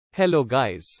Hello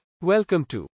guys. Welcome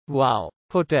to Wow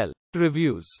Hotel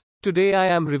Reviews. Today I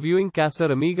am reviewing Casa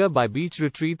Amiga by Beach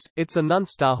Retreats. It's a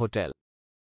non-star hotel.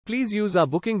 Please use our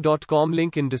booking.com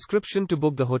link in description to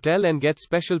book the hotel and get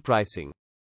special pricing.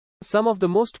 Some of the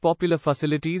most popular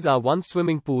facilities are one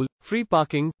swimming pool, free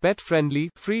parking, pet-friendly,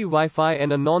 free Wi-Fi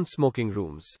and a non-smoking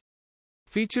rooms.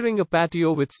 Featuring a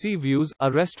patio with sea views,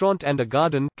 a restaurant and a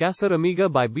garden, Casa Amiga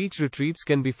by Beach Retreats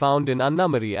can be found in Anna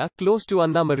Maria, close to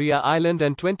Anna Maria Island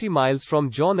and 20 miles from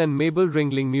John and Mable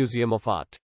Ringling Museum of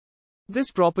Art.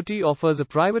 This property offers a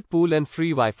private pool and free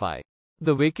Wi-Fi.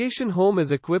 The vacation home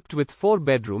is equipped with 4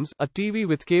 bedrooms, a TV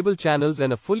with cable channels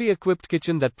and a fully equipped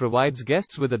kitchen that provides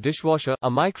guests with a dishwasher, a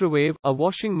microwave, a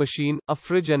washing machine, a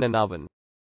fridge and an oven.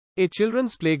 A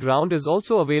children's playground is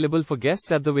also available for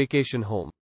guests at the vacation home.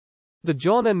 The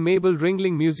John and Mable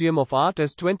Ringling Museum of Art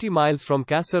is 20 miles from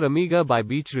Casa Amiga by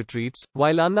Beach Retreats,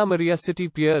 while Anna Maria City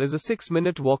Pier is a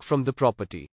 6-minute walk from the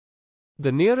property.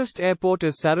 The nearest airport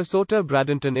is Sarasota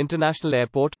Bradenton International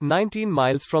Airport, 19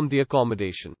 miles from the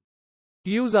accommodation.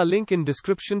 Use our link in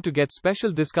description to get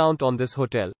special discount on this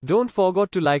hotel. Don't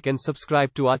forget to like and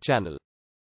subscribe to our channel.